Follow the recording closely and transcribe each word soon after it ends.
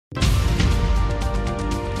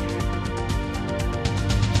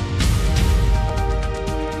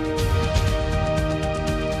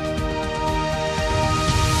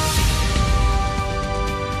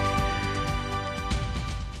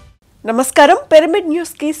నమస్కారం pyramid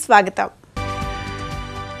news కి స్వాగతం.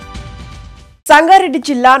 సంగారెడ్డి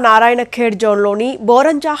జిల్లా నారాయణఖేడ్ జోన్లోని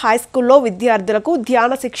బోరంజా హైస్కూల్లో విద్యార్థులకు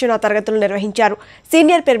ధ్యాన శిక్షణ తరగతులు నిర్వహించారు.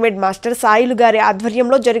 సీనియర్ పిరమిడ్ మాస్టర్ సాయిలు గారి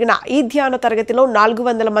ఆధ్వర్యంలో జరిగిన ఈ ధ్యాన తరగతిలో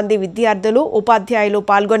 400 మంది విద్యార్థులు, ఉపాధ్యాయులు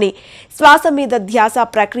పాల్గొని శ్వాస మీద ధ్యాస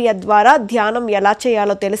ప్రక్రియ ద్వారా ధ్యానం ఎలా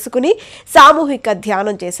చేయాలో తెలుసుకుని సామూహిక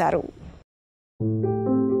ధ్యానం చేశారు.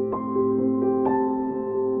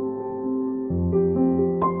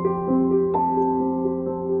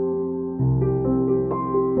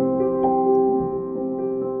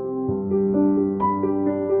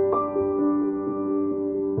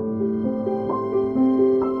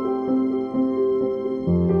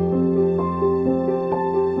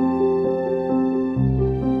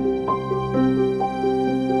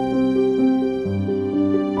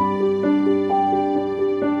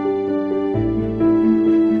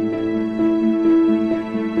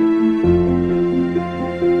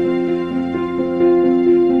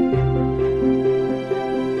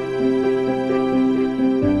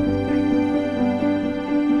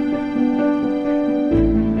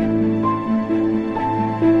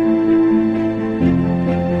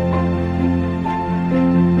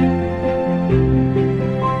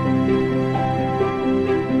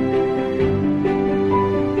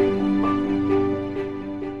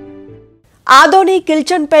 ఆదోని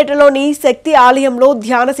కిల్చన్పేటలోని శక్తి ఆలయంలో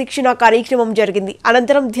ధ్యాన శిక్షణ కార్యక్రమం జరిగింది.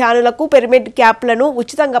 అనంతరం ధ్యానులకు పిరమిడ్ క్యాప్లను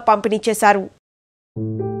ఉచితంగా పంపిణీ చేశారు.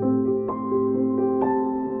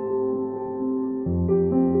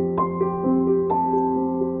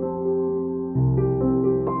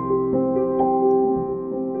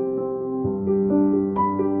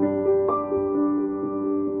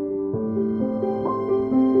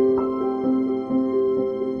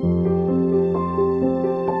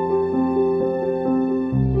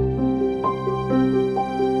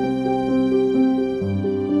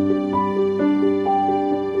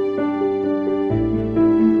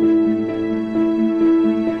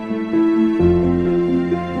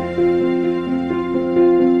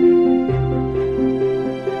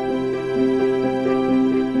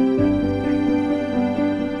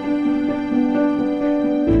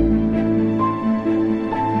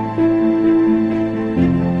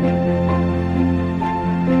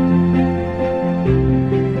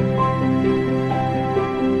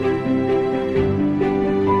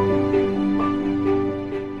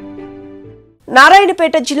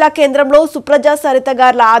 నారాయణపేట జిల్లా కేంద్రంలో సుప్రజా సరిత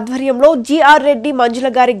గార్ల ఆధ్వర్యంలో జిఆర్ రెడ్డి మంజుల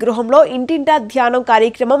గారి గృహంలో ఇంటింటా ధ్యానం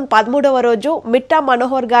కార్యక్రమం 13వ రోజు మిట్టా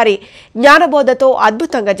మనోహర్ గారి జ్ఞానబోధతో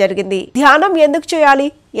అద్భుతంగా జరిగింది. ధ్యానం ఎందుకు చేయాలి,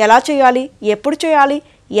 ఎలా చేయాలి, ఎప్పుడు చేయాలి,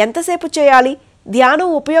 ఎంతసేపు చేయాలి,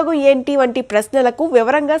 ధ్యానం ఉపయోగం ఏంటి వంటి ప్రశ్నలకు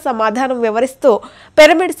వివరంగా సమాధానం వివరిస్తూ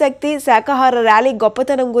పిరమిడ్ శక్తి శాకాహార ర్యాలీ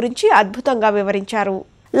గొప్పతనం గురించి అద్భుతంగా వివరించారు.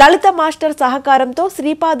 లలిత మాస్టర్ సహకారంతో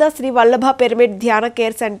శ్రీపాద శ్రీ వల్లభ పిరమిడ్ ధ్యాన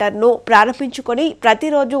కేర్ సెంటర్ను ప్రారంభించుకొని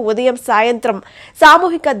ప్రతిరోజు ఉదయం సాయంత్రం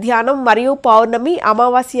సామూహిక ధ్యానం మరియు పౌర్ణమి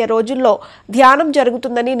అమావాస్య రోజుల్లో ధ్యానం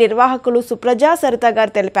జరుగుతుందని నిర్వాహకులు సుప్రజా సరిత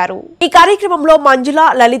గారు తెలిపారు. ఈ కార్యక్రమంలో మంజుల,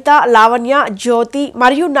 లలిత, లావణ్య, జ్యోతి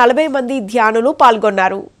మరియు 40 మంది ధ్యానులు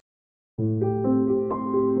పాల్గొన్నారు.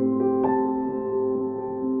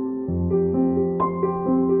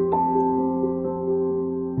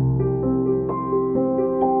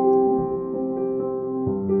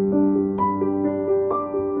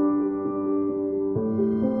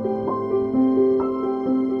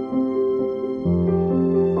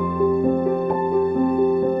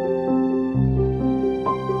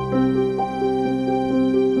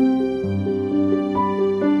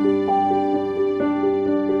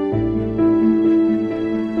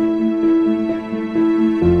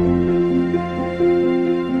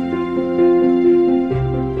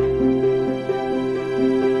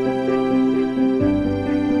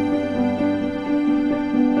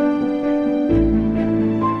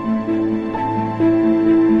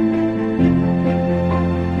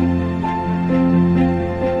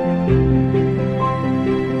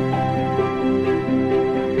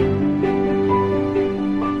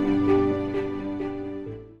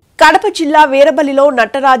 కడప జిల్లా వీరబలిలో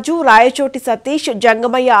నట్టరాజు, రాయచోటి సతీష్,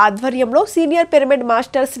 జంగమయ్య ఆధ్వర్యంలో సీనియర్ పిరమిడ్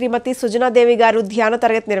మాస్టర్ శ్రీమతి సుజనాదేవి గారు ధ్యాన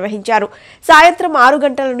తరగతి నిర్వహించారు. సాయంత్రం 6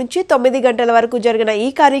 గంటల నుంచి 9 గంటల వరకు జరిగిన ఈ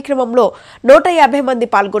కార్యక్రమంలో 150 మంది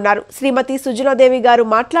పాల్గొన్నారు. శ్రీమతి సుజనాదేవి గారు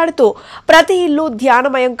మాట్లాడుతూ ప్రతి ఇల్లు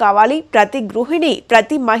ధ్యానమయం కావాలి, ప్రతి గృహిణి,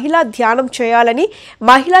 ప్రతి మహిళ ధ్యానం చేయాలని,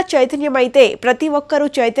 మహిళా చైతన్యమైతే ప్రతి ఒక్కరూ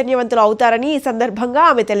చైతన్యవంతులు అవుతారని ఈ సందర్భంగా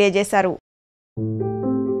ఆమె తెలియజేశారు.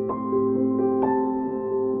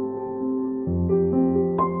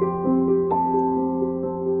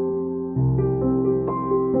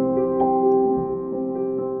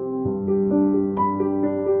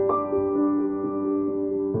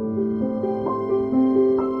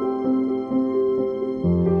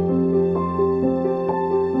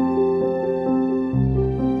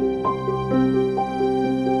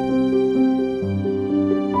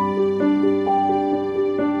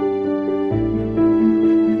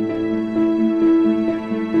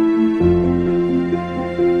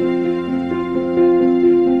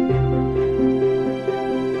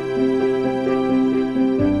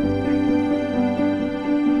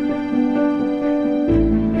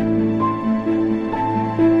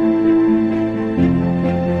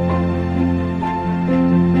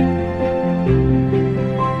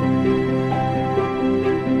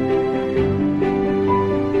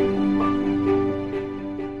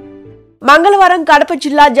 కడప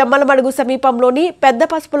జిల్లా జమ్మలమడుగు సమీపంలోని పెద్ద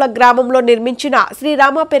పసుపుల గ్రామంలో నిర్మించిన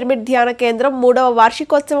శ్రీరామ పిరమిడ్ ధ్యాన కేంద్రం 3వ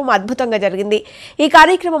వార్షికోత్సవం అద్భుతంగా జరిగింది. ఈ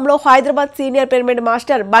కార్యక్రమంలో హైదరాబాద్ సీనియర్ పిరమిడ్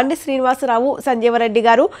మాస్టర్ బండి శ్రీనివాసరావు, సంజీవరెడ్డి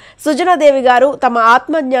గారు, సుజనాదేవి గారు తమ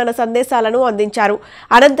ఆత్మజ్ఞాన సందేశాలను అందించారు.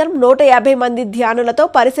 అనంతరం 150 మంది ధ్యానులతో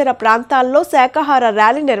పరిసర ప్రాంతాల్లో శాకాహార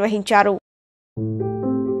ర్యాలీ నిర్వహించారు.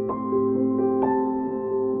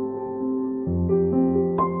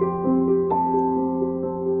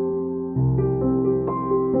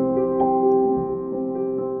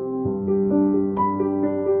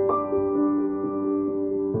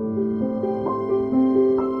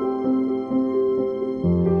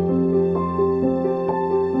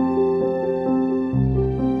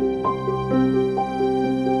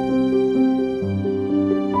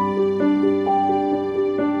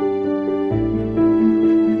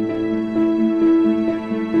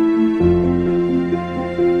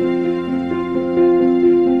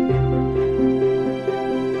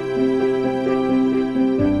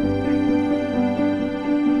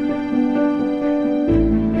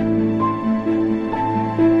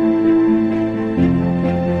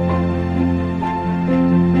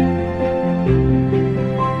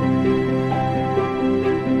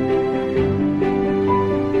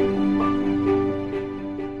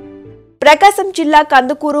 ప్రకాశం జిల్లా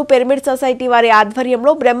కందుకూరు పిరమిడ్ సొసైటీ వారి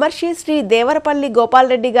ఆధ్వర్యంలో బ్రహ్మర్షి శ్రీ దేవరపల్లి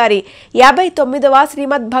గోపాలరెడ్డి గారి 59వ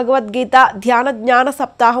శ్రీమద్ భగవద్గీత ధ్యాన జ్ఞాన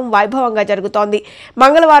సప్తాహం వైభవంగా జరుగుతోంది.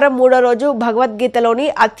 మంగళవారం 3వ రోజు భగవద్గీతలోని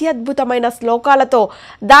అత్యద్భుతమైన శ్లోకాలతో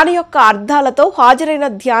దాని యొక్క అర్థాలతో హాజరైన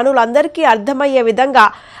ధ్యానులందరికీ అర్థమయ్యే విధంగా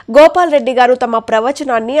గోపాలరెడ్డి గారు తమ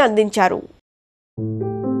ప్రవచనాన్ని అందించారు.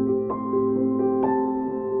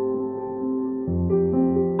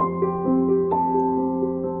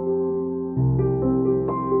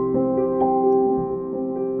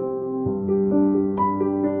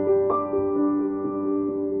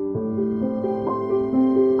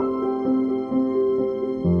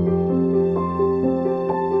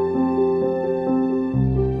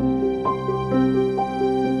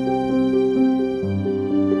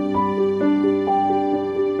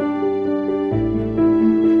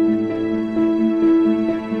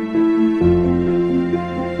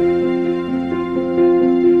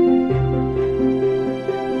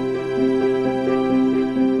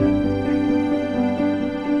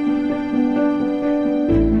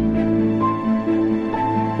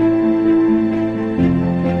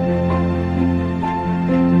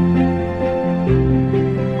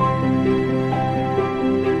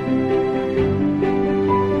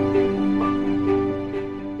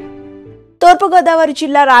 తూర్పుగోదావరి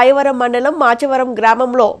జిల్లా రాయవరం మండలం మాచవరం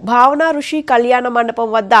గ్రామంలో భావన ఋషి కళ్యాణ మండపం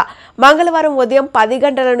వద్ద మంగళవారం ఉదయం 10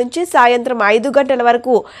 గంటల నుంచి సాయంత్రం 5 గంటల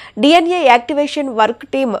వరకు డిఎన్ఏ యాక్టివేషన్ వర్క్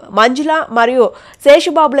టీం మంజుల మరియు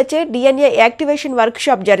శేషుబాబులచే డిఎన్ఏ యాక్టివేషన్ వర్క్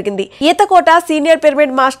షాప్ జరిగింది. ఈతకోట సీనియర్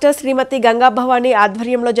పిరమిడ్ మాస్టర్ శ్రీమతి గంగా భవాని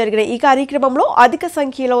ఆధ్వర్యంలో జరిగిన ఈ కార్యక్రమంలో అధిక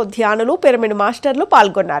సంఖ్యలో ధ్యానులు, పిరమిడ్ మాస్టర్లు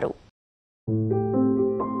పాల్గొన్నారు.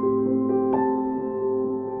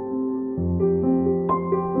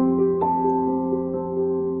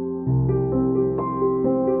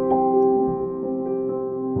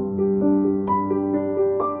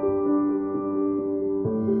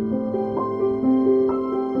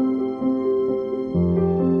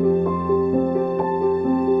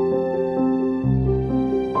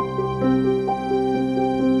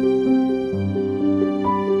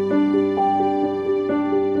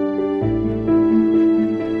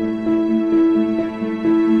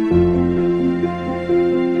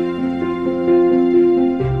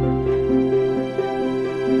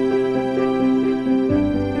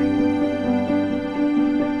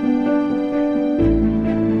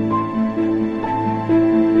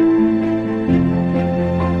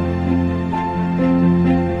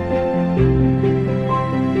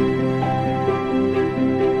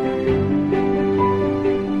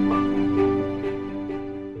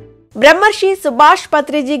 బ్రహ్మర్షి సుభాష్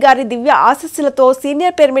పత్రిజీ గారి దివ్య ఆశీస్సులతో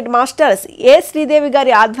సీనియర్ పిరమిడ్ మాస్టర్స్ ఏ శ్రీదేవి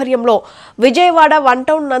గారి ఆధ్వర్యంలో విజయవాడ 1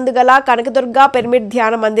 టౌన్ నందుగల కనకదుర్గ పిరమిడ్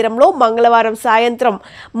ధ్యాన మందిరంలో మంగళవారం సాయంత్రం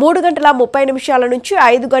 3:30 నుంచి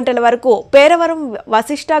 5 గంటల వరకు పేరవరం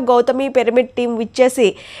వశిష్ఠ గౌతమి పిరమిడ్ టీం విచ్చేసి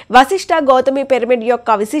వశిష్ఠ గౌతమి పిరమిడ్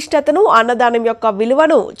యొక్క విశిష్టతను, అన్నదానం యొక్క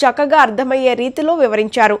విలువను చక్కగా అర్థమయ్యే రీతిలో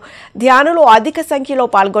వివరించారు. ధ్యానులు అధిక సంఖ్యలో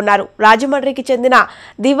పాల్గొన్నారు. రాజమండ్రికి చెందిన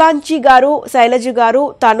దివాంచి గారు, శైలజ గారు,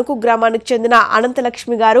 తణుకు గ్రామానికి చెందిన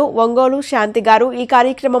అనంతలక్ష్మి గారు, ఒంగోలు శాంతి గారు ఈ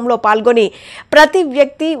కార్యక్రమంలో పాల్గొని ప్రతి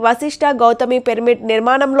వ్యక్తి వశిష్ఠ గౌతమి పిరమిడ్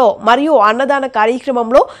నిర్మాణంలో మరియు అన్నదాన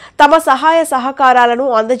కార్యక్రమంలో తమ సహాయ సహకారాలను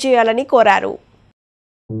అందజేయాలని కోరారు.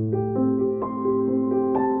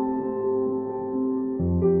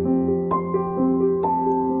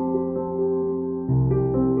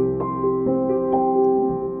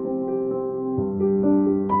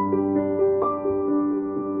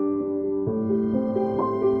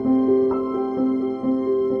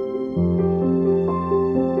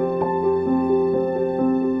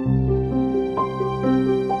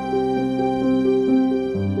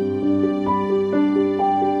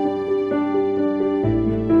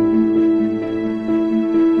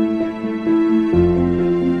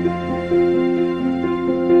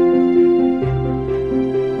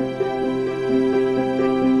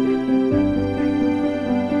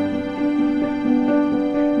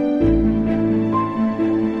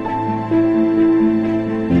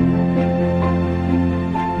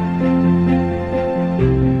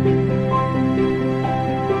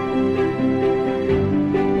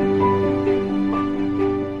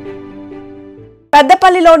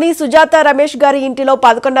 పెద్దపల్లిలోని సుజాత రమేష్ గారి ఇంటిలో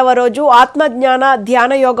 11వ రోజు ఆత్మజ్ఞాన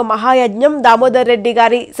ధ్యానయోగ మహాయజ్ఞం దామోదర్ రెడ్డి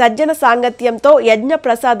గారి సజ్జన సాంగత్యంతో యజ్ఞ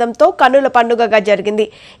ప్రసాదంతో కన్నుల పండుగగా జరిగింది.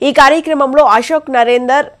 ఈ కార్యక్రమంలో అశోక్,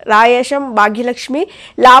 నరేందర్, రాయేశం, భాగ్యలక్ష్మి,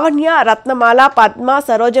 లావణ్య, రత్నమాల, పద్మ,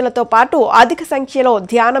 సరోజలతో పాటు అధిక సంఖ్యలో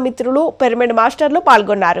ధ్యాన మిత్రులు, పిరమిడ్ మాస్టర్లు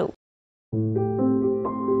పాల్గొన్నారు.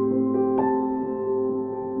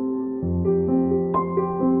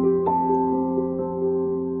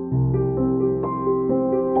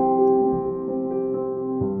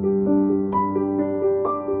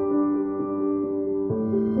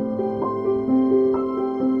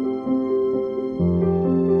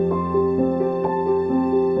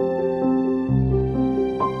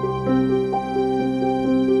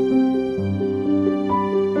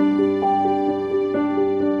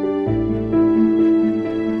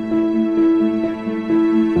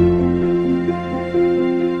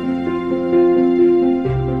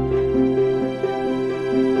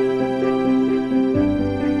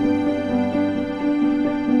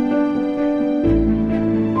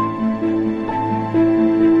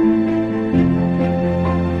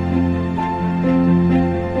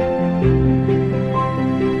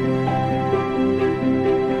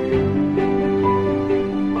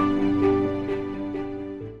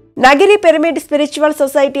 నగిరి పిరమిడ్ స్పిరిచువల్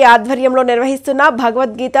సొసైటీ ఆధ్వర్యంలో నిర్వహిస్తున్న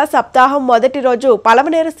భగవద్గీత సప్తాహం మొదటి రోజు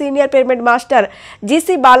Palamaner senior pyramid master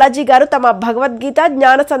GC Balaji గారు తమ భగవద్గీత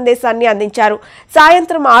జ్ఞాన సందేశాన్ని అందించారు.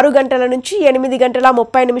 సాయంత్రం 6 గంటల నుంచి 8 గంటల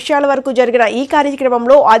 30 నిమిషాల వరకు జరిగిన ఈ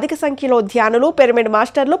కార్యక్రమంలో అధిక సంఖ్యలో ధ్యానులు, పిరమిడ్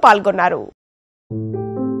మాస్టర్లు పాల్గొన్నారు.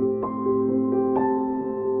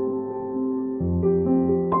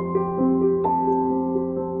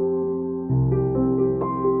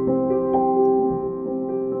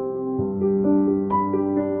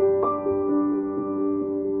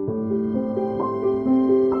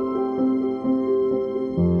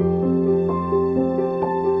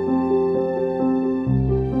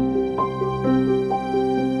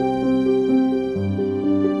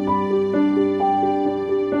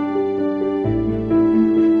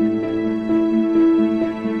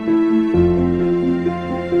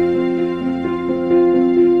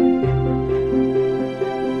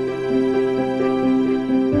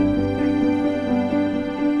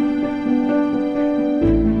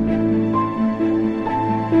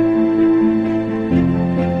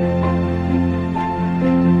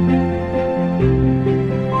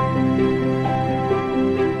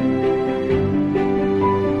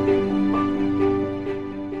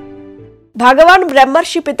 భగవాన్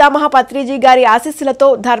బ్రహ్మర్షి పితామహ పత్రిజీ గారి ఆశీస్సులతో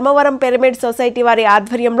ధర్మవరం పిరమిడ్ సొసైటీ వారి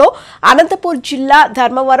ఆధ్వర్యంలో అనంతపూర్ జిల్లా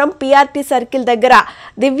ధర్మవరం పీఆర్టీ సర్కిల్ దగ్గర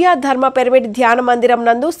దివ్య ధర్మ పిరమిడ్ ధ్యాన మందిరం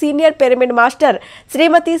నందు సీనియర్ పిరమిడ్ మాస్టర్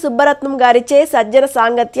శ్రీమతి సుబ్బరత్నం గారిచే సజ్జన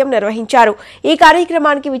సాంగత్యం నిర్వహించారు. ఈ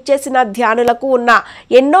కార్యక్రమానికి విచ్చేసిన ధ్యానులకు ఉన్న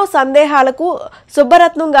ఎన్నో సందేహాలకు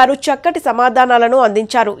సుబ్బరత్నం గారు చక్కటి సమాధానాలను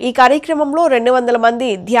అందించారు. ఈ కార్యక్రమంలో 200 మంది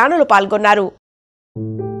ధ్యానులు పాల్గొన్నారు.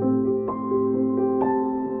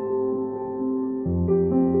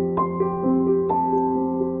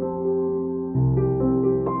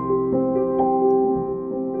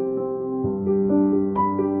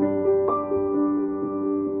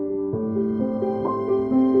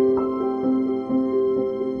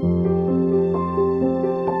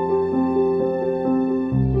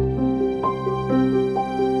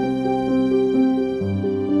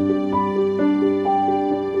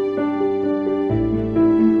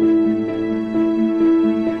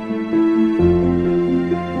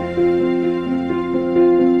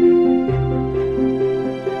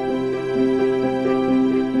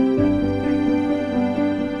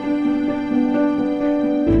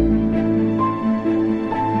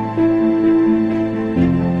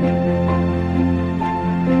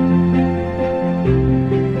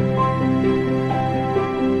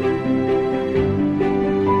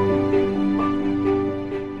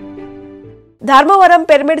 ధర్మవరం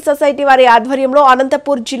పిరమిడ్ సొసైటీ వారి ఆధ్వర్యంలో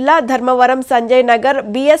అనంతపూర్ జిల్లా ధర్మవరం సంజయ్ నగర్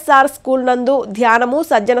బిఎస్ఆర్ స్కూల్ నందు ధ్యానము,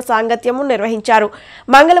 సజ్జన సాంగత్యము నిర్వహించారు.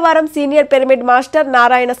 మంగళవారం సీనియర్ పిరమిడ్ మాస్టర్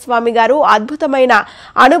నారాయణ స్వామి గారు అద్భుతమైన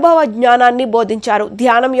అనుభవ జ్ఞానాన్ని బోధించారు.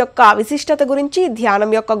 ధ్యానం యొక్క విశిష్టత గురించి,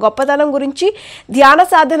 ధ్యానం యొక్క గొప్పతనం గురించి, ధ్యాన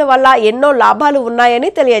సాధన వల్ల ఎన్నో లాభాలు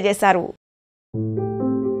ఉన్నాయని తెలియజేశారు.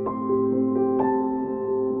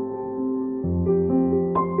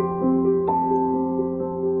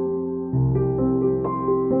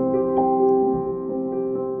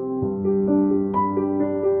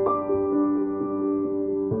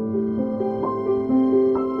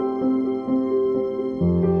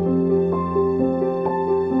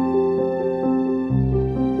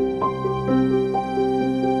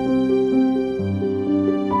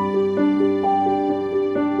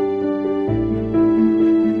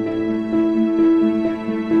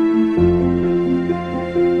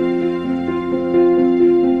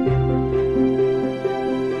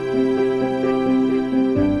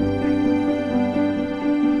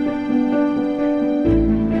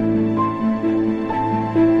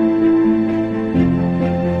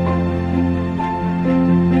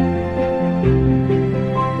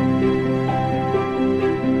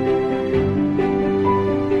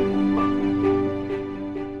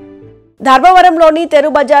 ధర్మవరంలోని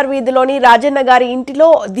తెరుబజార్ వీధిలోని రాజన్న గారి ఇంటిలో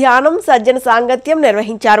ధ్యానం సజ్జన సాంగత్యం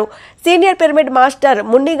నిర్వహించారు. సీనియర్ పిరమిడ్ మాస్టర్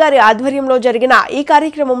మున్ని గారి ఆధ్వర్యంలో జరిగిన ఈ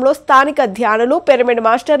కార్యక్రమంలో స్థానిక ధ్యానులు, పిరమిడ్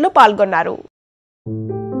మాస్టర్లు పాల్గొన్నారు.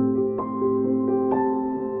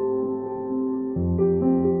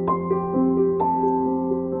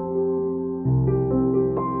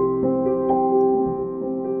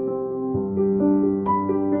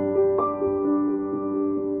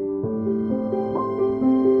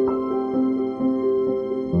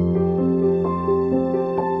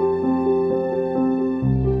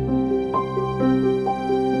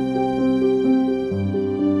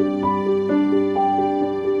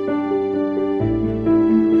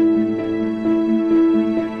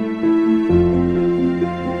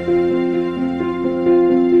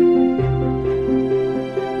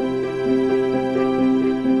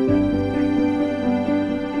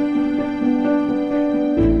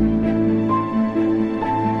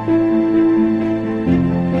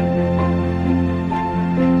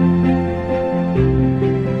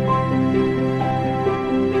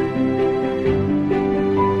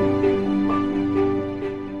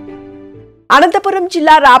 అనంతపురం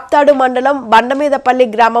జిల్లా రాప్తాడు మండలం బండమీదపల్లి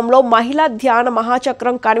గ్రామంలో మహిళా ధ్యాన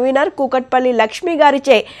మహాచక్రం కన్వీనర్ కూకట్పల్లి లక్ష్మి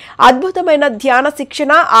గారిచే అద్భుతమైన ధ్యాన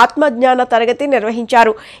శిక్షణ, ఆత్మజ్ఞాన తరగతి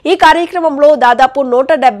నిర్వహించారు. ఈ కార్యక్రమంలో దాదాపు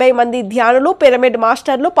 170 మంది ధ్యానులు, పిరమిడ్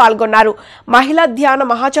మాస్టర్లు పాల్గొన్నారు. మహిళా ధ్యాన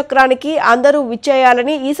మహాచక్రానికి అందరూ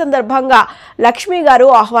విచ్చేయాలని ఈ సందర్భంగా లక్ష్మి గారు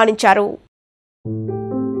ఆహ్వానించారు.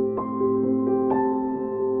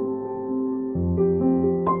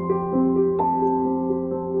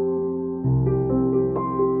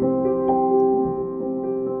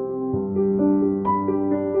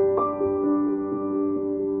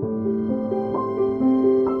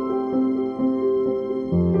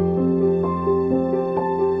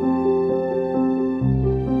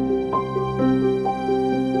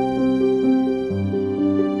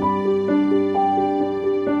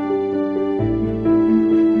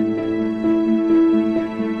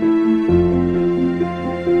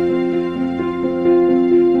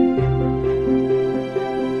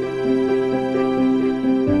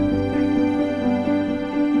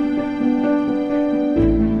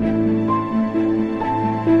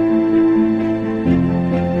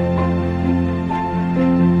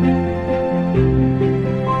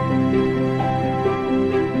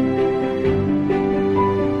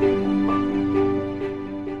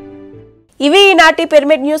 ఇవి ఈనాటి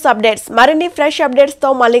పిరమిడ్ న్యూస్ అప్డేట్స్. మరిన్ని ఫ్రెష్ అప్డేట్స్ తో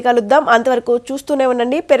మళ్ళీ కలుద్దాం. అంతవరకు చూస్తూనే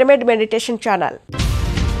ఉండండి pyramid meditation channel.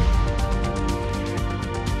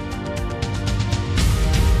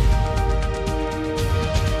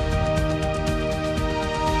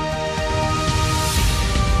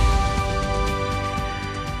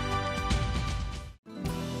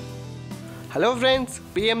 Hello friends,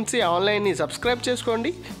 PMC ఆన్లైన్ని subscribe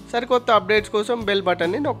చేసుకోండి. సరికొత్త అప్డేట్స్ కోసం బెల్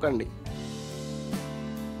బటన్ని నొక్కండి.